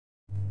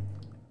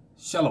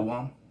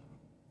Shalom.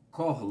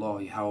 Call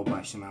halal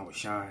Yahweh Shema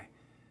Shai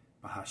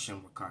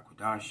Bahashem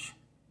Rakakwadash.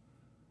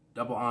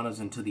 Double honors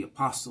unto the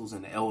apostles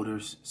and the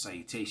elders.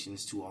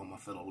 Salutations to all my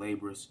fellow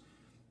laborers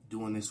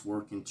doing this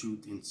work in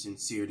truth and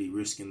sincerity,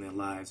 risking their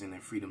lives and their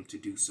freedom to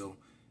do so,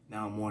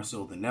 now more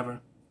so than ever.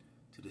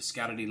 To the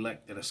scattered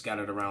elect that are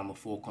scattered around the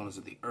four corners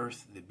of the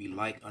earth, that be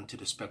like unto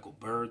the speckled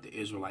bird, the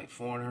Israelite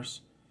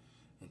foreigners.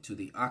 And to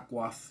the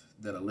Akwath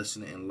that are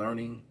listening and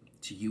learning,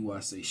 to you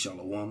I say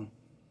Shalom.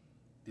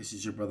 This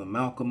is your brother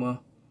Malcolm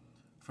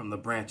from the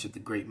branch of the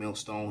Great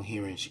Millstone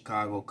here in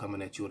Chicago,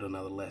 coming at you with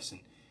another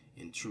lesson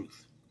in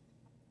truth.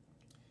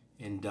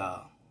 And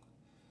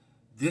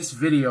this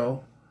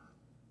video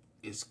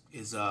is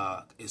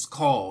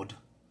called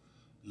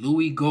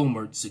Louis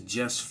Gohmert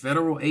Suggests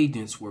Federal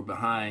Agents Were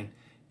Behind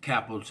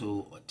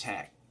Capitol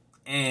Attack.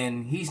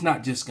 And he's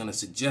not just going to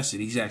suggest it,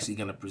 he's actually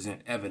going to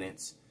present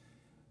evidence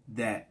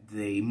that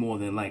they more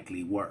than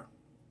likely were.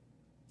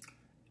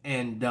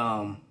 And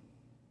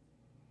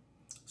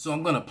so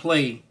I'm going to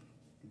play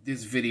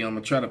this video. I'm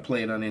going to try to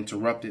play it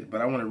uninterrupted, but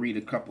I want to read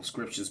a couple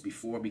scriptures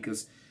before,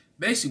 because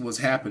basically what's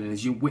happening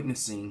is you're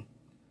witnessing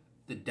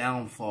the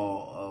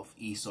downfall of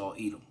Esau,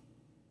 Edom.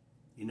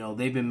 You know,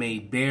 they've been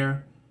made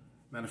bare.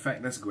 Matter of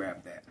fact, let's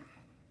grab that.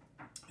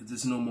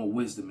 There's no more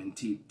wisdom in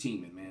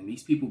teaming, man.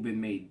 These people have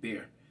been made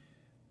bare.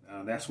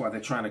 That's why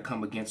they're trying to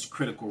come against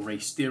critical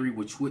race theory,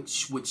 which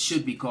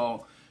should be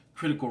called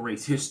critical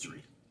race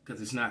history, because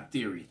it's not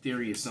theory.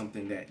 Theory is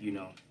something that, you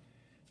know,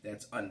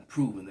 that's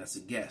unproven. That's a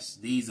guess.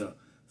 These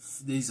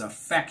are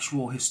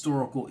factual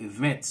historical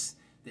events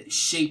that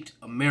shaped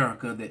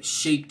America, that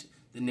shaped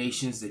the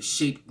nations, that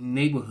shaped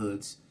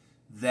neighborhoods,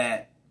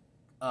 that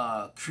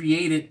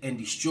created and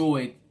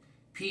destroyed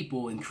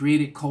people and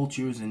created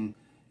cultures and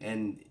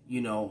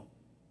you know,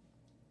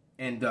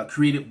 and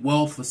created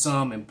wealth for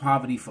some and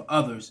poverty for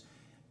others.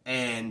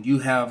 And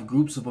you have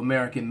groups of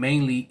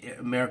mainly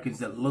Americans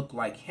that look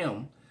like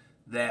him,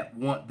 that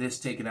want this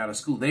taken out of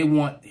school. They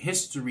want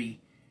history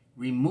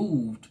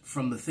removed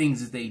from the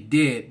things that they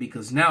did,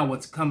 because now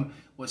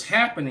what's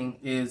happening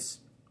is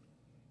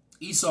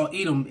Esau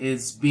Edom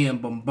is being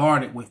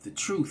bombarded with the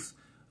truth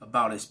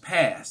about his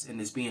past, and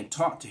is being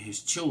taught to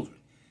his children.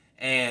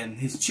 And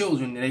his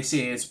children, they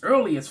say as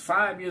early as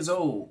 5 years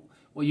old.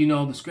 Well, you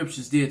know, the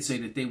scriptures did say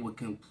that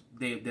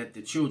that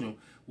the children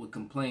would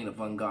complain of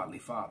ungodly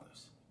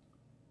fathers.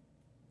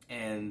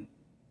 And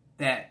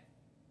that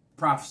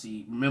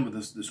prophecy, remember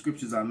the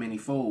scriptures are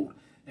manyfold,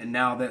 and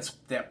now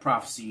that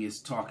prophecy is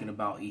talking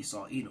about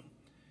Esau, Edom.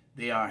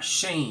 They are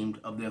ashamed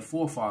of their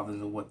forefathers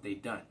and what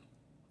they've done.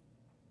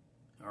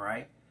 All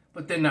right?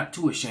 But they're not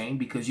too ashamed,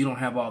 because you don't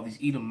have all these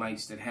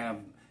Edomites that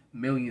have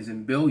millions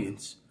and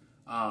billions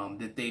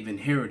that they've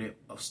inherited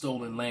of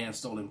stolen land,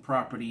 stolen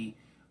property,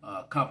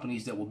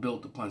 companies that were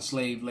built upon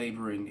slave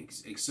labor, and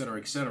et cetera,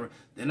 et cetera.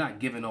 They're not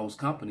giving those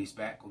companies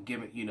back, or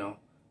giving, you know,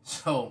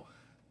 so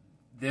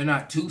they're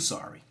not too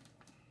sorry.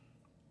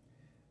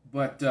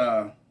 But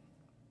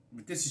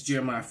this is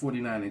Jeremiah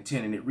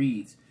 49:10, and it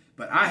reads,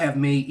 "But I have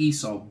made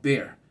Esau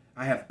bare.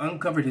 I have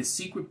uncovered his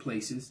secret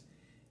places,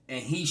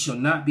 and he shall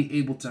not be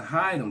able to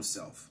hide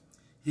himself.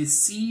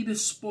 His seed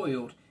is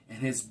spoiled, and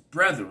his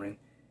brethren,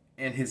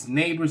 and his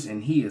neighbors,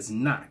 and he is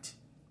not."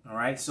 All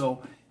right,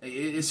 so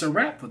it's a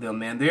wrap for them,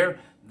 man. They're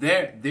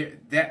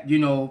that, you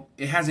know,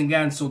 it hasn't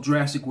gotten so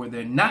drastic where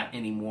they're not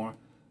anymore,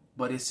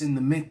 but it's in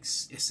the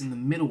mix. It's in the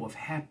middle of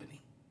happening.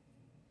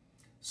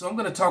 So I'm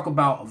going to talk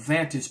about a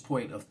vantage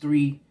point of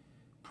three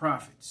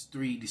prophets,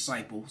 three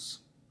disciples,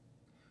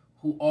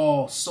 who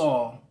all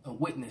saw and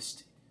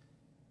witnessed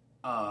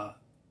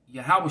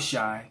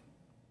Yahweh,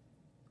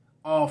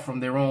 all from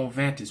their own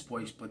vantage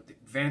points, but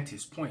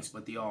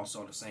they all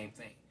saw the same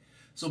thing.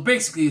 So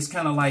basically, it's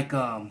kind of like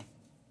how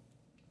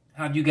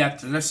you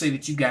got, let's say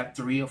that you got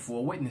 3 or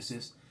 4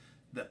 witnesses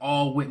that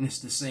all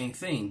witnessed the same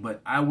thing,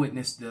 but I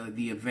witnessed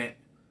the event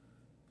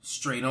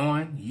straight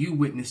on. You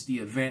witnessed the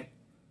event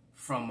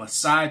from a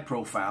side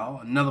profile.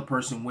 Another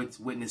person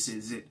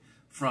witnesses it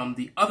from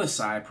the other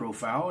side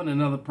profile, and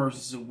another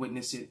person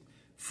witnesses it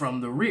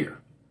from the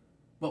rear.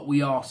 But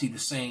we all see the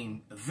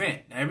same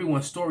event. Now,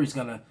 everyone's story is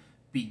going to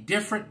be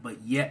different,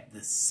 but yet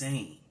the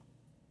same.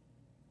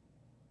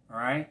 All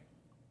right?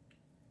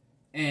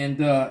 And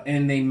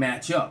they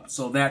match up.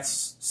 So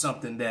that's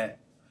something that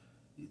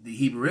the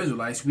Hebrew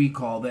Israelites, we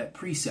call that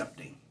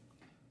precepting.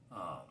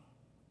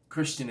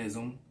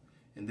 Christianism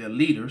and their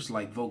leaders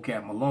like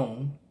Vocab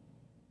Malone,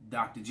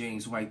 Dr.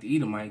 James White the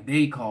Edomite,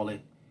 they call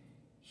it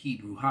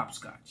Hebrew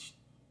hopscotch.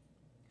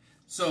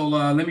 So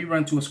let me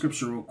run to a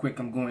scripture real quick.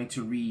 I'm going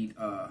to read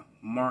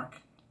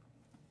Mark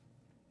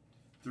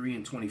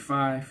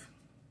 3:25.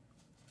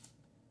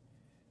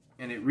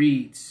 And it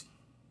reads,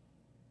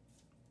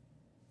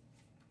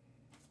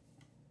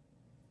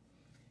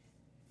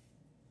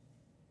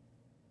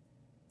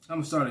 I'm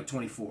going to start at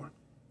 24.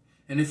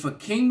 "And if a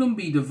kingdom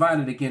be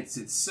divided against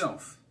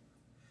itself,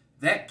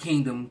 that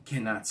kingdom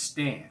cannot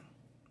stand.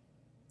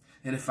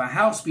 And if a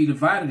house be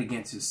divided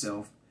against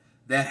itself,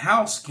 that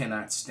house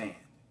cannot stand.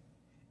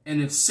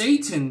 And if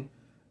Satan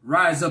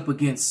rise up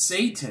against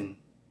Satan,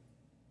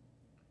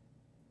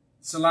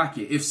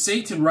 Salakia, if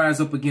Satan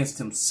rise up against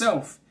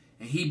himself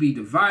and he be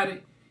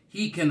divided,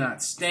 he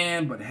cannot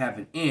stand but have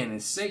an end.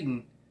 And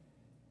Satan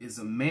is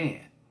a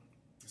man.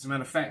 As a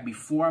matter of fact,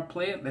 before I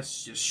play it,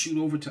 let's just shoot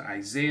over to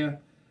Isaiah,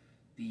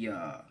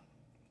 the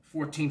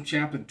 14th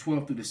chapter,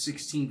 12 through the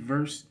 16th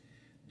verse,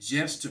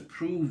 just to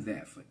prove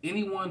that for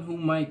anyone who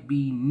might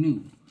be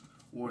new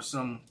or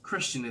some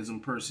Christianism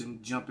person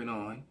jumping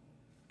on,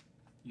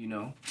 you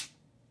know,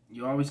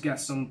 you always got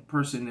some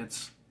person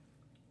that's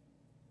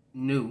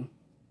new,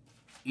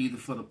 either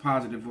for the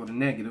positive or the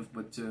negative,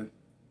 but to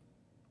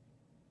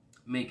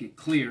make it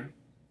clear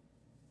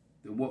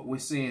that what we're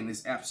saying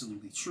is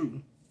absolutely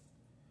true,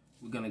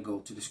 we're going to go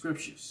to the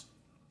scriptures.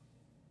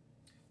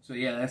 So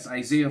yeah, that's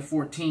Isaiah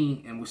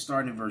 14, and we're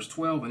starting in verse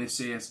 12, and it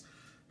says,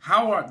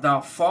 "How art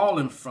thou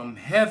fallen from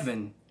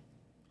heaven,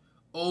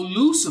 O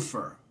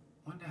Lucifer?"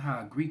 Wonder how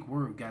a Greek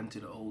word got into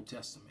the Old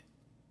Testament.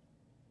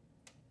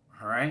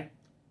 All right.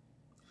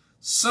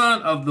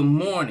 "Son of the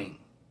morning,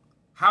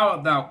 how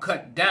art thou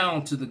cut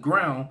down to the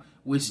ground,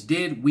 which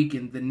did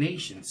weaken the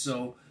nation?"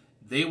 So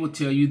they will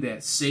tell you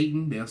that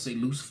Satan, they'll say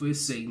Lucifer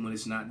is Satan when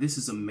it's not. This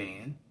is a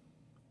man,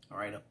 all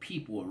right, a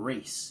people, a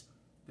race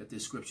that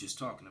this scripture is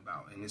talking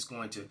about. And it's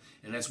going to,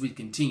 and as we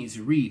continue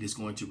to read, it's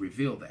going to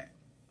reveal that.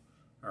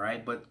 All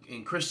right. But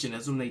in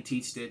Christianism, they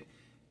teach that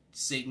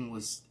Satan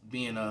was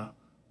being a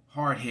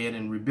hardhead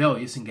and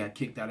rebellious and got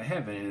kicked out of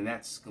heaven. And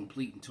that's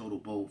complete and total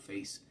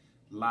bold-faced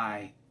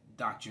lie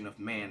doctrine of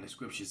man. The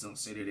scriptures don't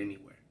say that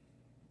anywhere.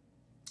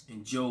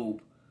 In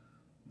Job,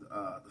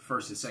 the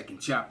first and second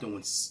chapter,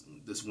 when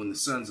the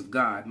sons of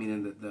God,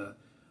 meaning the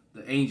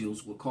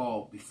angels, were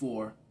called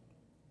before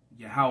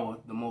Yahweh,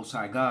 the Most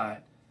High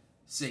God,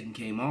 Satan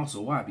came also.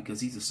 Why?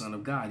 Because he's a son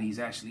of God. He's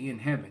actually in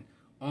heaven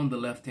on the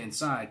left-hand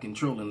side,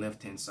 controlling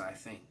left-hand side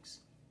things.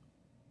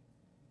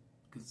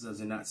 Because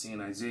does it not say in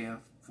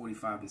Isaiah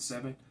 45 and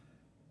 7,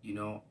 you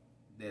know,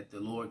 that the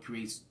Lord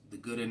creates the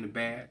good and the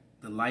bad,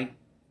 the light,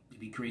 that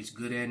he creates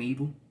good and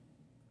evil?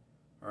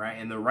 All right,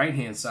 and the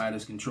right-hand side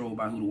is controlled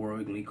by who the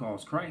world ignorantly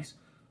calls Christ.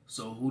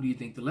 So who do you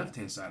think the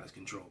left-hand side is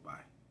controlled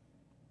by?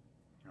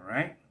 All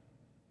right.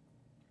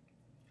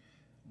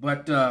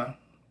 But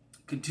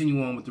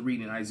continue on with the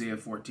reading in Isaiah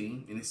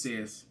 14, and it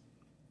says,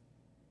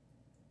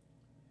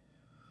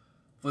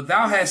 "For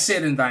thou hast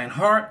said in thine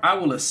heart, I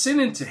will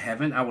ascend into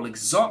heaven, I will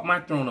exalt my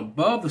throne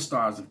above the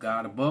stars of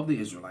God, above the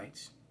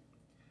Israelites,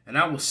 and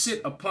I will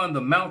sit upon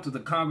the mount of the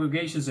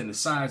congregations in the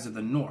sides of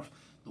the north."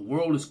 The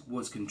world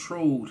was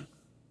controlled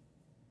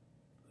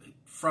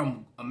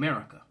from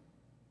America.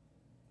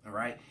 All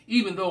right.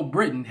 Even though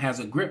Britain has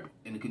a grip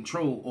and a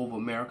control over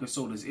America,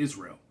 so does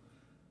Israel.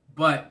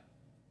 But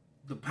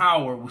the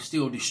power was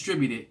still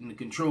distributed and the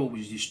control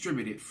was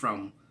distributed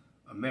from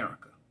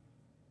America.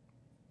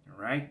 All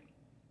right.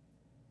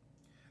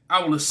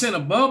 "I will ascend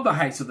above the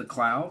heights of the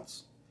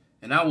clouds,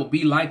 and I will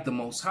be like the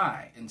Most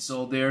High." And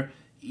so there,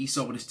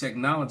 Esau, with his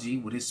technology,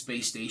 with his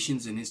space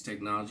stations and his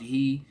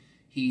technology,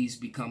 he's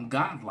become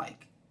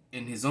godlike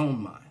in his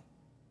own mind.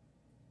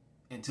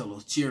 Until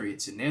those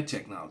chariots and their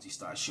technology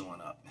start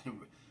showing up.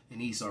 And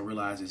Esau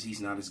realizes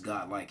he's not as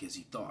godlike as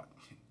he thought.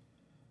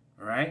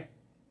 All right.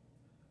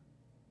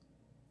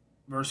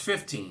 Verse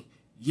 15.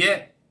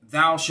 "Yet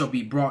thou shalt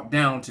be brought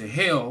down to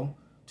hell,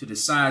 to the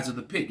sides of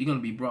the pit." You're going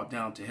to be brought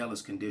down to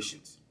hellish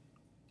conditions.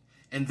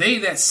 "And they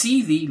that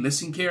see thee,"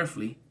 listen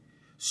carefully,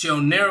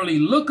 "shall narrowly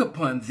look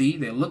upon thee,"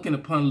 they're looking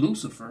upon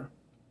Lucifer,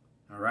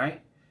 all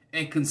right,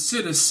 "and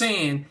consider,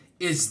 saying,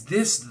 Is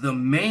this the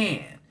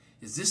man?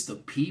 Is this the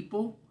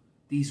people?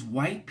 These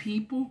white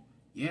people?"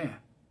 Yeah,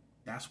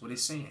 that's what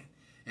it's saying.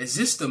 Is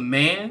this the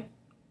man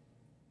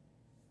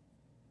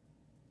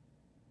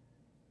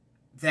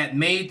that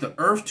made the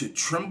earth to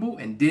tremble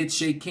and did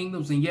shake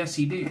kingdoms? And yes,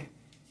 he did.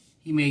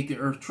 He made the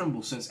earth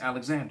tremble since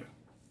Alexander.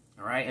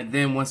 All right. And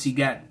then once he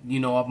got,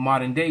 of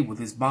modern day with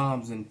his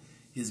bombs and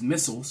his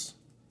missiles,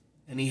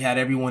 and he had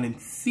everyone in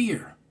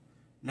fear.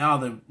 Now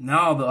the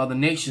other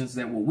nations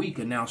that were weak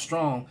are now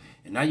strong.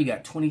 And now you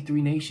got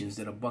 23 nations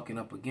that are bucking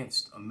up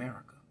against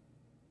America.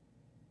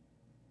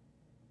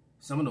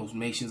 Some of those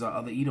nations are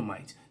other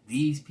Edomites.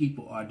 These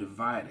people are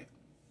divided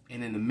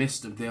and in the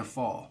midst of their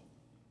fall.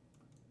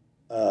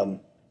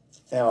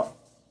 Now,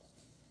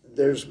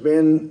 there's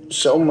been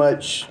so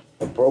much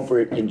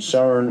appropriate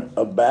concern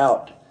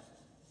about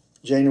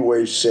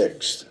January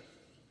 6th,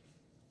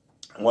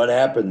 what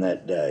happened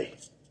that day.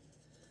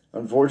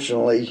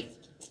 Unfortunately,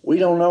 we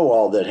don't know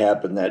all that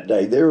happened that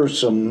day. There are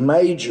some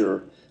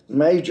major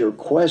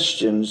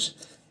questions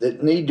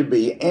that need to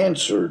be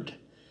answered.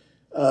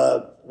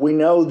 We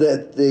know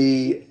that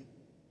the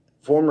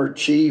former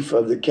chief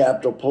of the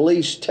Capitol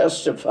Police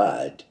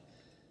testified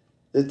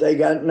that they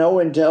got no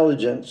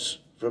intelligence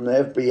from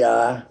the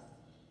FBI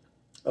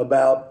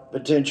about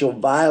potential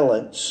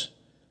violence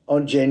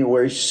on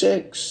January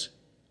 6th.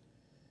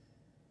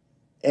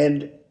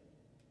 And,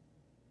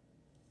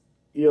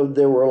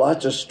 there were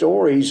lots of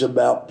stories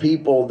about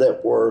people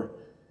that were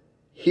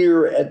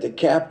here at the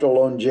Capitol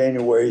on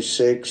January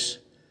 6th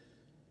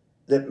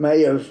that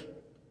may have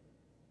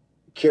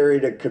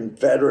carried a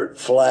Confederate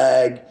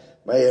flag,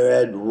 may have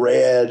had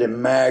red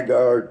and MAGA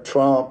or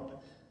Trump,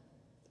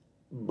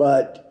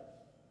 but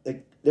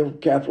there were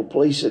Capitol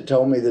Police that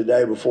told me the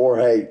day before,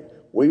 hey,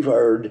 we've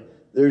heard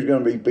there's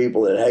going to be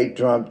people that hate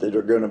Trump that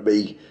are going to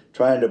be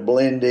trying to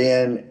blend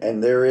in,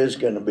 and there is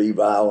going to be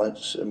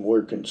violence, and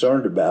we're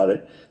concerned about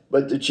it.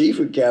 But the chief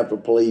of Capitol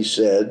Police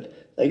said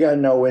they got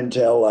no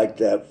intel like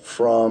that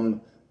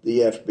from the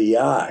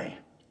FBI.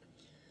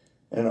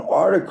 An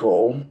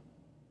article.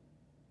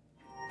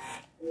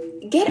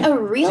 Get a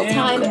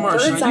real-time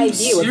bird's-eye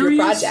view of your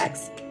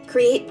projects.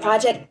 Create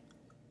project.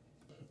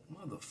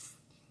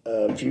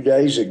 A few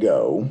days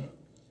ago,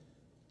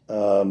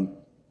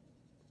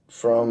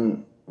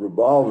 from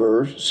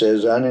Revolver,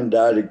 says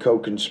unindicted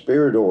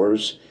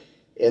co-conspirators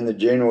in the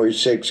January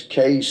 6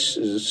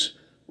 cases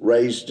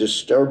raised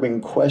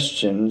disturbing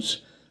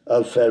questions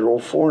of federal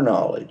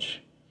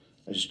foreknowledge.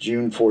 It's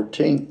June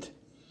 14th.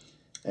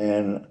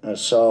 And I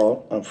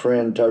saw a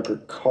friend, Tucker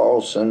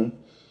Carlson,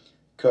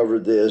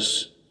 covered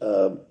this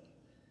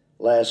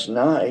last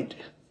night.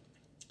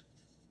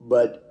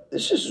 But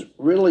this is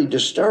really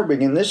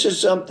disturbing. And this is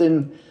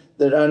something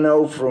that I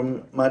know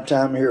from my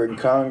time here in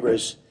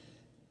Congress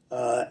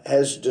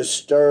has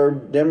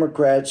disturbed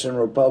Democrats and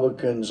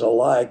Republicans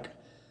alike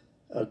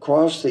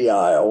across the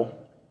aisle,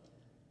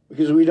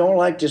 because we don't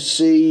like to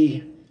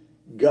see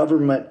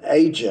government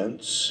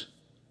agents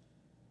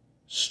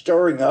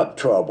stirring up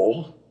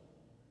trouble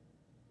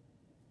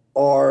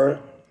or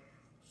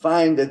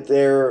find that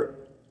there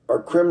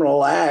are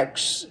criminal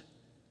acts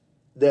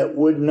that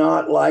would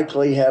not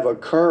likely have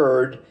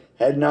occurred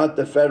had not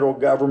the federal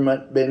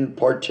government been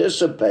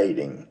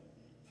participating.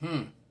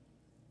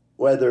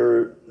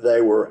 Whether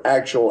they were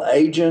actual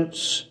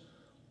agents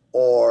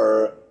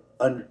or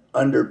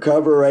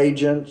undercover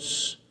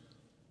agents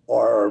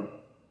or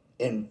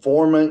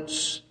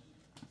informants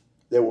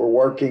that were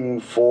working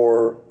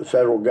for the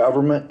federal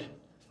government.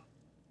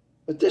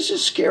 But this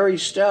is scary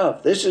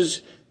stuff. This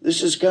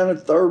is kind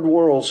of third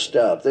world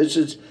stuff. This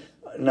is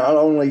not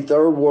only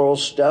third world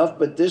stuff,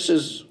 but this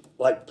is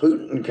like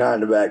Putin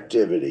kind of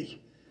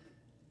activity.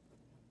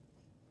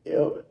 You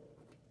know,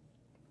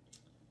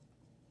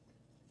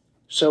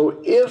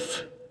 so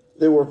if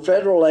there were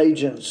federal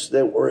agents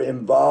that were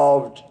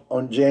involved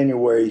on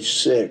January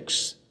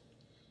 6th,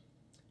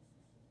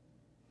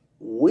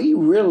 we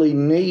really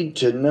need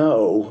to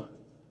know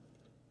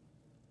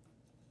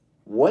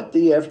what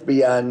the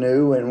FBI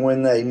knew and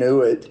when they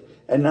knew it.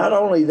 And not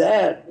only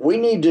that, we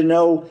need to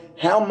know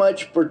how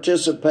much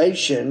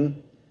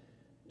participation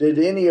did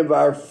any of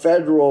our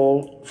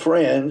federal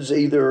friends,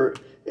 either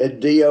at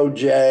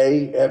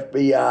DOJ,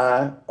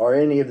 FBI, or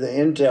any of the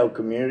intel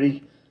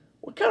community,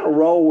 what kind of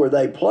role were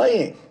they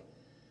playing?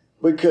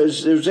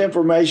 Because there's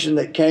information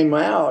that came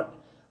out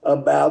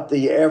about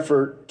the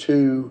effort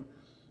to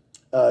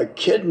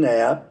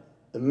kidnap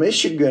the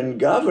Michigan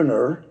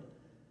governor,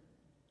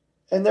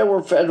 and there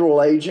were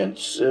federal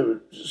agents.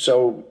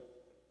 So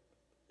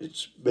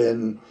it's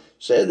been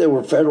said there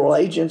were federal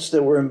agents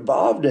that were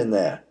involved in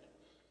that.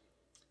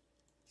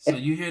 So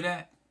you hear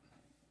that?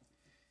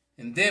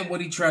 And then what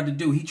he tried to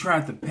do, he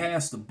tried to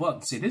pass the buck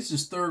and say, this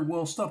is third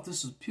world stuff.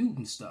 This is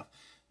Putin stuff.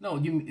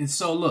 No,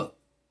 so look,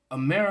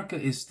 America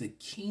is the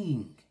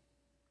king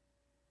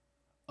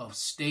of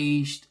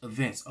staged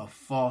events, of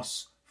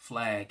false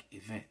flag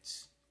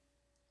events.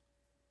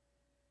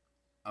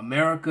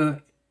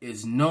 America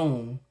is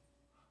known,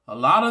 a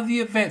lot of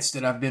the events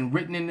that have been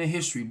written in the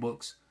history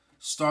books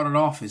started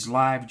off as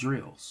live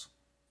drills.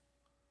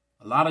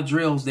 A lot of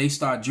drills, they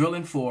start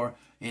drilling for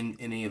in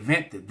the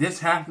event that this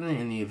happened,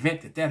 in the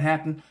event that that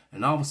happened,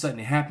 and all of a sudden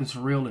it happens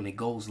for real and it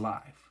goes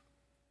live.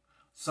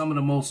 Some of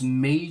the most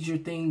major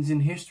things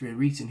in history,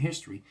 recent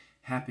history,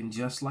 happened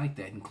just like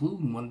that,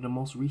 including one of the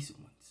most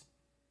recent ones.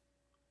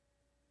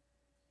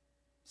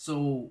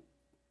 So,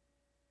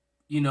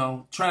 you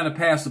know, trying to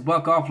pass the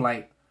buck off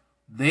like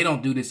they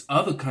don't do this,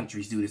 other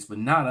countries do this, but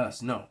not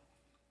us, no.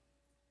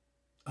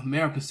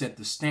 America set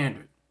the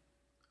standard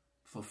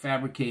for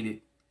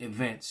fabricated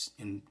events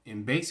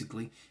and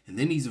basically, and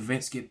then these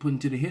events get put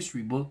into the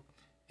history book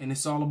and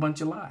it's all a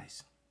bunch of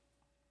lies.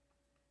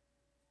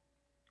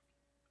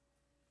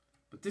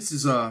 But this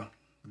is the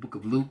book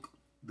of Luke,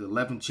 the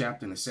 11th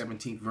chapter and the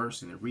 17th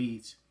verse, and it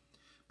reads,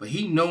 "But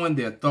he, knowing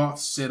their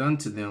thoughts, said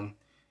unto them,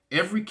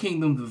 Every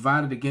kingdom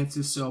divided against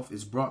itself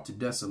is brought to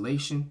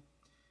desolation,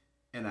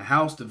 and a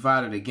house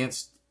divided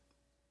against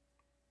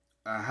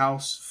a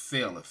house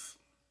falleth.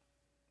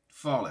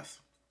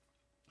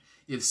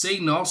 If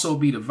Satan also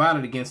be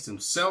divided against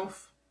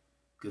himself,"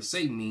 because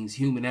Satan means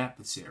human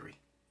adversary.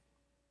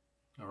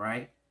 All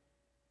right?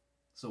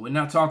 So we're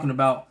not talking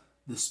about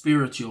the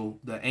spiritual,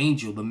 the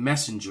angel, the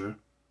messenger,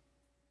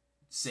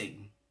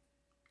 Satan.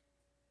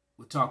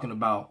 We're talking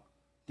about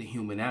the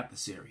human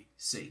adversary,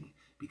 Satan.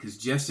 Because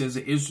just as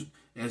the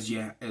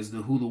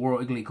who the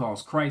world ignorantly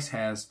calls Christ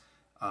has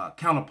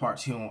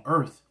counterparts here on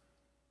earth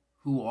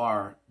who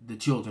are the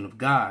children of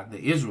God,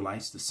 the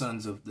Israelites, the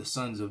sons of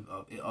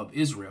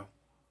Israel,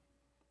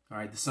 all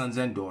right, the sons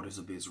and daughters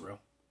of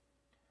Israel.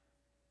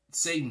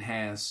 Satan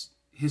has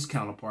his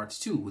counterparts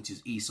too, which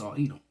is Esau,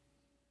 Edom.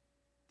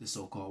 the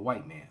so-called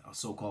white man or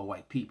so-called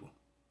white people.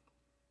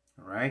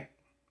 All right?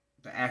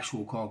 The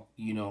actual,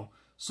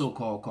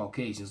 so-called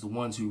Caucasians, the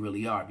ones who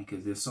really are,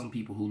 because there's some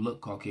people who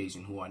look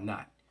Caucasian who are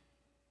not.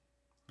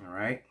 All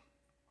right?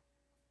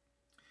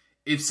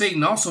 If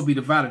Satan also be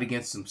divided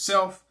against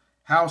himself,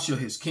 how shall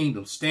his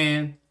kingdom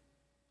stand?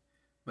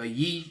 But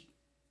ye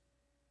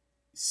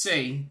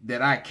say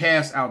that I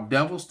cast out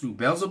devils through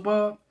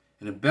Beelzebub,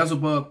 and if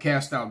Beelzebub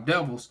cast out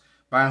devils,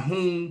 by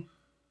whom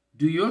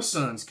do your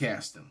sons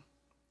cast them?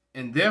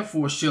 And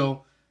therefore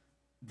shall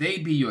they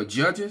be your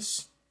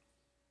judges?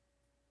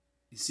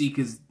 You see,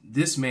 because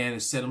this man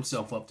has set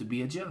himself up to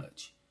be a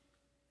judge.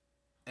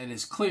 And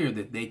it's clear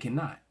that they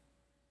cannot.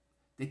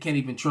 They can't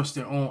even trust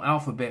their own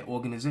alphabet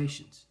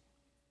organizations.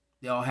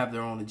 They all have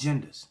their own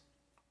agendas.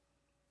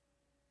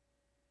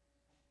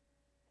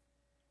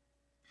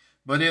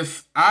 But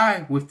if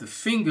I, with the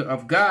finger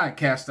of God,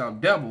 cast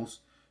out devils,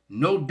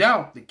 no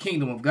doubt the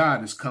kingdom of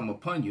God has come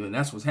upon you. And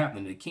that's what's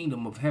happening. The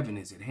kingdom of heaven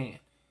is at hand.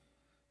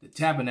 The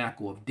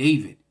tabernacle of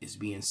David is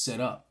being set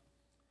up.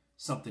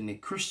 Something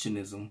that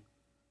Christianism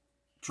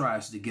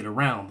tries to get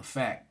around, the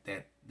fact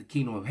that the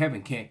kingdom of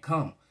heaven can't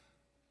come.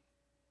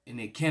 And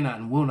it cannot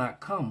and will not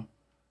come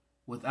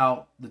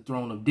without the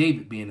throne of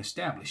David being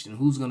established. And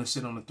who's going to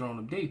sit on the throne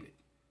of David?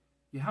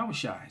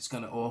 Yahushua is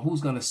going to, or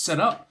who's going to set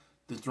up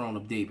the throne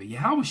of David?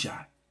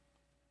 Yahushua.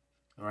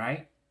 All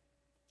right?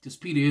 Because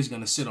Peter is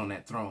going to sit on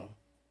that throne.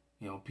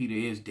 Peter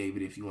is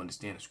David, if you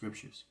understand the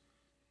scriptures.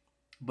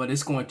 But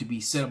it's going to be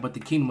set up, but the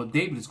kingdom of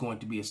David is going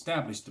to be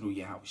established through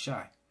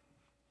Yahushua.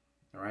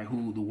 All right?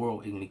 Who the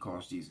world ignorantly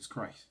calls Jesus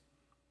Christ.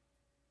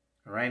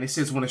 All right? And it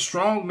says, when a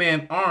strong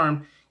man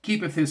armed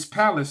keepeth his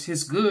palace,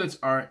 his goods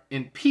are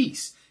in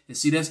peace. And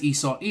see, that's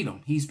Esau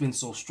Edom. He's been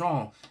so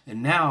strong,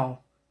 and now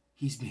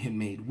he's been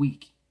made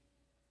weak.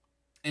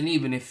 And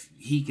even if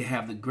he could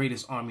have the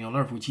greatest army on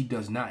earth, which he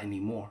does not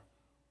anymore,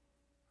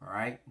 all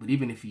right? But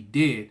even if he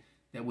did,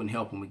 that wouldn't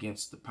help him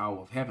against the power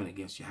of heaven,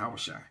 against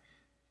Yahushua,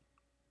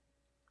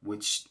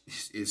 which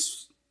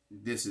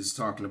this is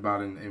talking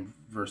about in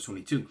verse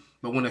 22.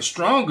 But when a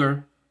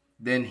stronger,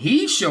 then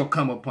he shall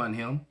come upon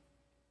him.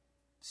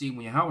 See,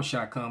 when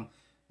Yahushua come,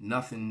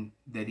 nothing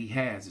that he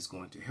has is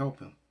going to help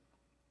him.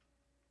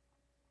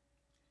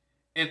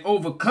 And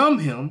overcome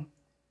him,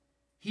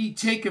 he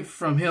taketh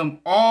from him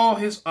all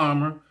his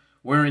armor,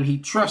 wherein he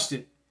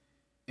trusted,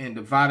 and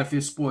divideth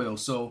his spoil.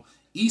 So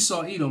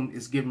Esau Edom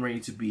is getting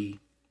ready to be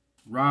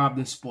robbed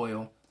and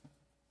spoiled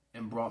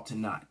and brought to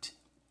naught.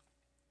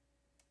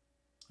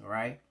 All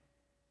right?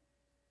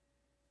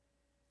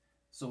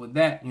 So with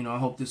that, I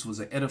hope this was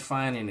an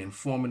edifying and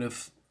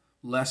informative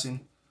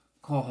lesson.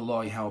 Call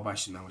halal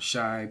Yahweh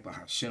Shai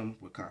Bahashem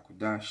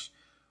Wakakwadash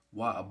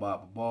Wa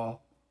Abba Babal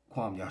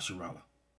Kwam Yasharala.